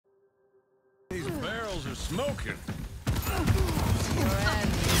barrels are smoking.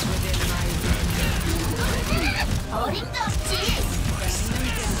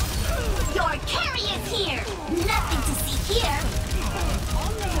 Your carry is here. Nothing to see here.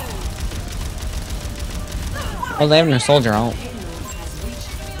 Oh, they have no soldier out.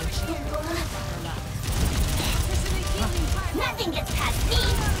 Nothing gets past me.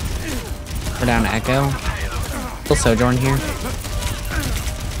 We're down to Echo. Still Sojourn here.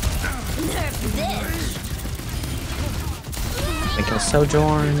 We kill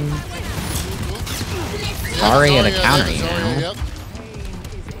Sojourn. Sorry at a counter, you know. Yep.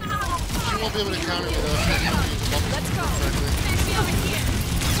 She won't be able to counter with us. Let's go.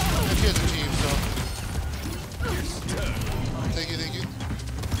 And she has a team, so. Thank you, thank you.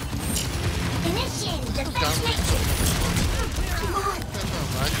 Initiate defense.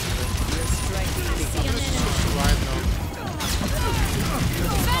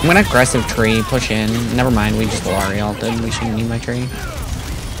 I'm gonna aggressive tree, push in. Never mind, we just Lari ulted. We shouldn't need my tree.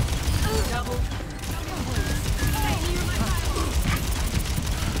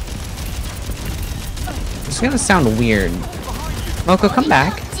 It's gonna sound weird. Moko, come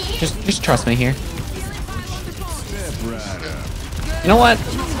back. Just trust me here. You know what?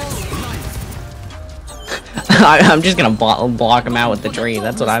 I'm just gonna block him out with the tree.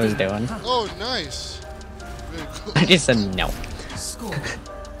 That's what I was doing. Oh, nice. I just said no.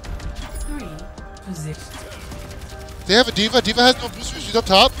 They have a diva. Diva has no boosters. She's up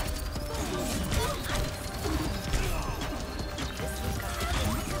top.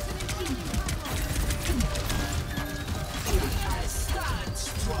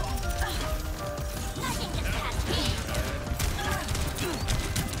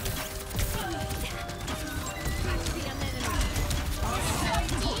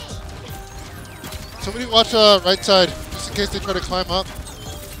 Somebody watch right side, just in case they try to climb up.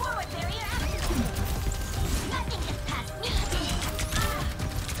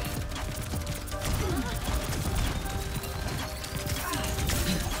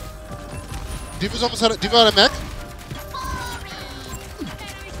 Diva's almost had a Diva out of mech.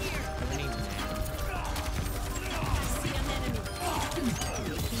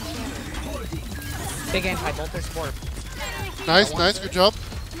 Big anti-bolt, there's 4. Nice, nice, good job.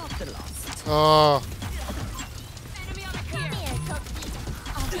 Oh.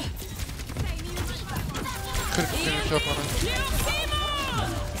 Couldn't finish up on him.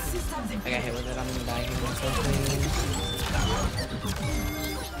 I got hit with it, I'm gonna die here.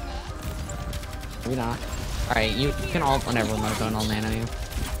 Maybe not. Alright, you can ult whenever Moko and I'll nano you.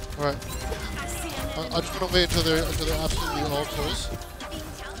 Alright. I'm just gonna wait until they're absolutely all close.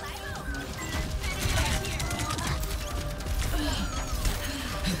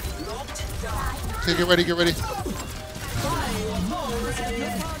 Okay, get ready, get ready.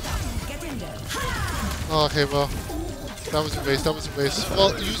 Oh, okay, well. That was a base, that was a base.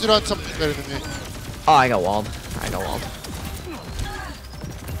 Well, use it on something better than me. Oh, I got walled.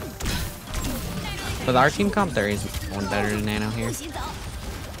 With our team comp, there is one better than Nano here.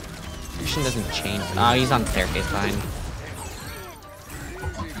 Fusion doesn't change. Oh, he's on staircase behind.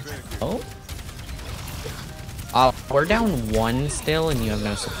 Oh? We're down 1 still, and you have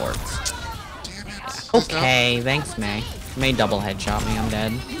no supports. Okay, thanks, May. May double headshot me, I'm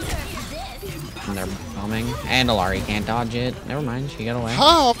dead. And they're bombing. And Alari can't dodge it. Never mind, she got away.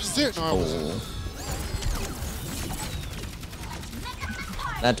 How? I was there. No, I wasn't. Oh.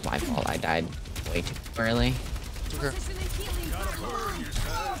 That's my fault, I died way too early. Okay.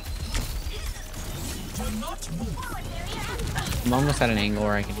 I'm almost at an angle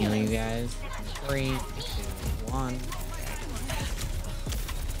where I can heal you guys. 3, 2, 1.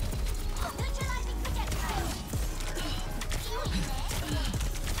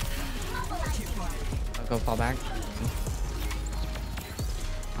 I'll go fall back.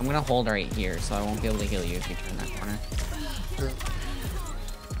 I'm gonna hold right here, so I won't be able to heal you if you turn that corner. Okay.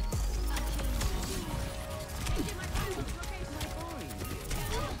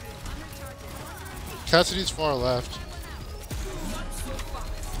 Cassidy's far left.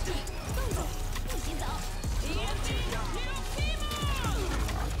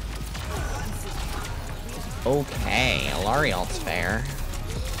 Okay, Alari ult's fair.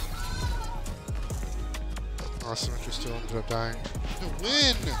 Awesome, if you still ended up dying. The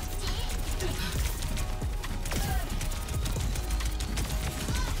win!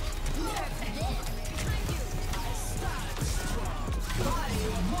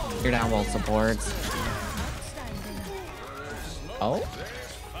 You're down both supports. Oh?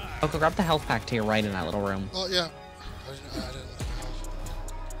 Okay, grab the health pack to your right in that little room. Oh, yeah. I didn't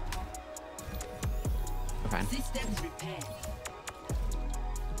We're fine.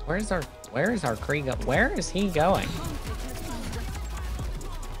 Where's our Where is our Kree go? Where is he going?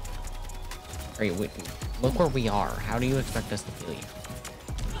 Wait, look where we are. How do you expect us to leave?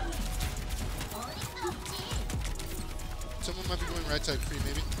 Someone might be going right side free,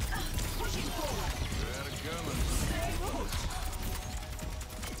 maybe.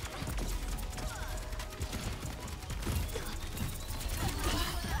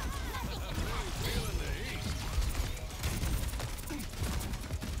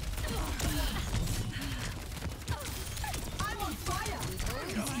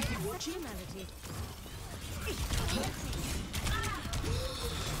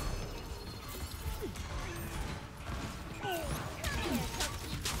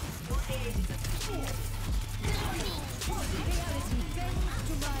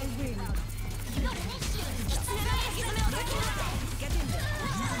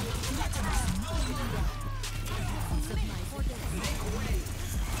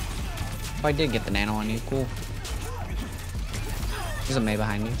 Oh, I did get the nano on you. Cool. There's a Mei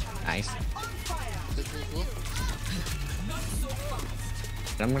behind you. Nice.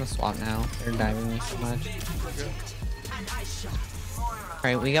 I'm gonna swap now. They're diving me so much.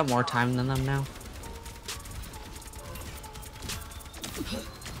 Alright, we got more time than them now.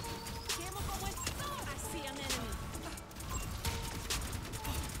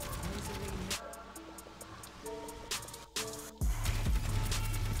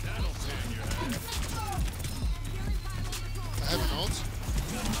 I have an ult.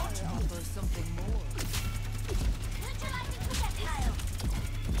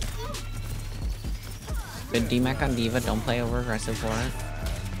 Good D-Mac on Diva, don't play over aggressive for it.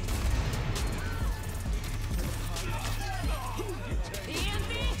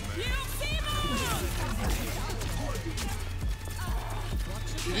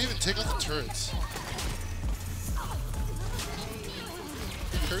 You didn't even take out the turrets.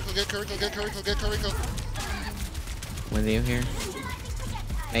 Get Kuriko. With you here.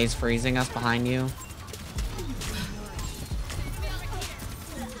 Mei's freezing us behind you.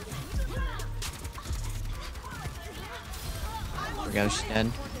 There we go, she's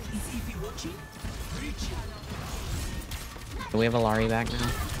dead. Do we have a Lari back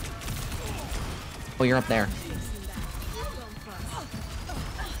now? Oh, you're up there.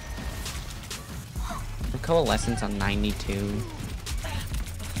 Coalescence on 92.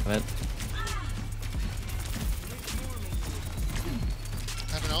 Of it.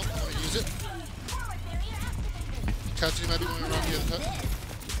 Have an ult. I'm gonna use it. Katsu might be going around the other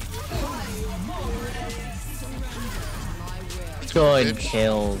side. Good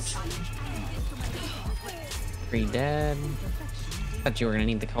kills. 3 dead. Thought you were gonna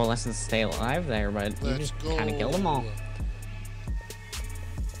need the coalescence to stay alive there, but you just kind of killed them all.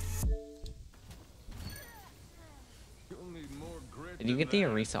 Did you get the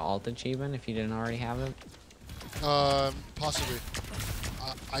Orisa ult achievement if you didn't already have it? Possibly.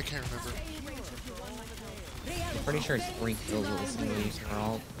 I can't remember. I'm pretty sure it's 3 kills with a single user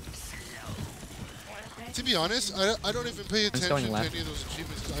ult. To be honest, I don't even pay attention to any left. of those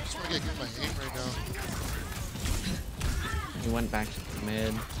achievements. I just want to get good at my aim right now. He went back to the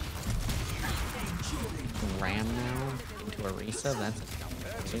mid. Ram now into Orisa. That's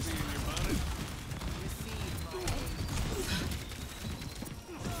just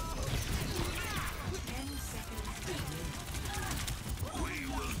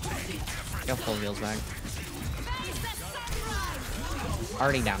got full heals back.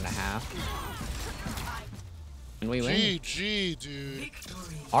 Already down to half. And we win. GG, dude.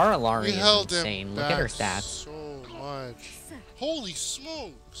 Our Alari We is held insane. them Look at her back stats. so much. Holy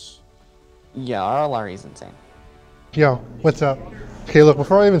smokes. Yeah, our Alari is insane. Yo, what's up? Okay, look,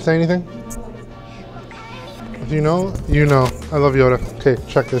 before I even say anything, if you know, you know. I love Yoda. Okay,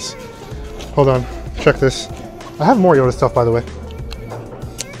 check this. Hold on, check this. I have more Yoda stuff, by the way.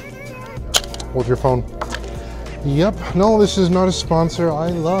 Hold your phone. Yep, no, this is not a sponsor.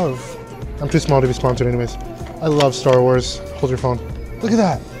 I'm too small to be sponsored anyways. I love Star Wars. Hold your phone. Look at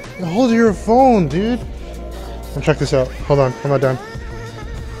that. Hold your phone, dude. And check this out. Hold on, I'm not done.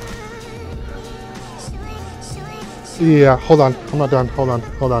 Yeah, hold on. I'm not done. Hold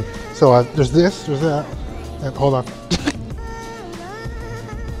on. So there's this, there's that, and hold on.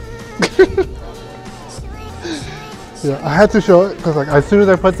 Yeah, I had to show it because like as soon as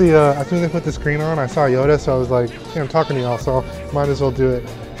I put the screen on, I saw Yoda, so I was like, hey, I'm talking to y'all, so might as well do it.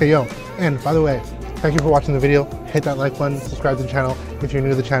 Hey, yo, and by the way, thank you for watching the video. Hit that like button, subscribe to the channel if you're new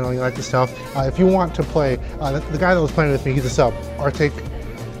to the channel and you like this stuff. If you want to play, the guy that was playing with me, he's a sub, Arctic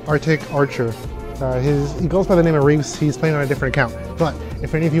Archer. He goes by the name of Reeves. He's playing on a different account. But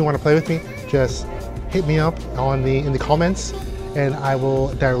if any of you want to play with me, just hit me up in the comments, and I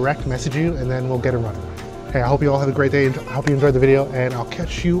will direct message you, and then we'll get it running. Hey, I hope you all have a great day. I hope you enjoyed the video, and I'll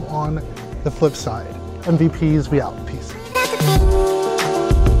catch you on the flip side. MVPs, we out. Peace.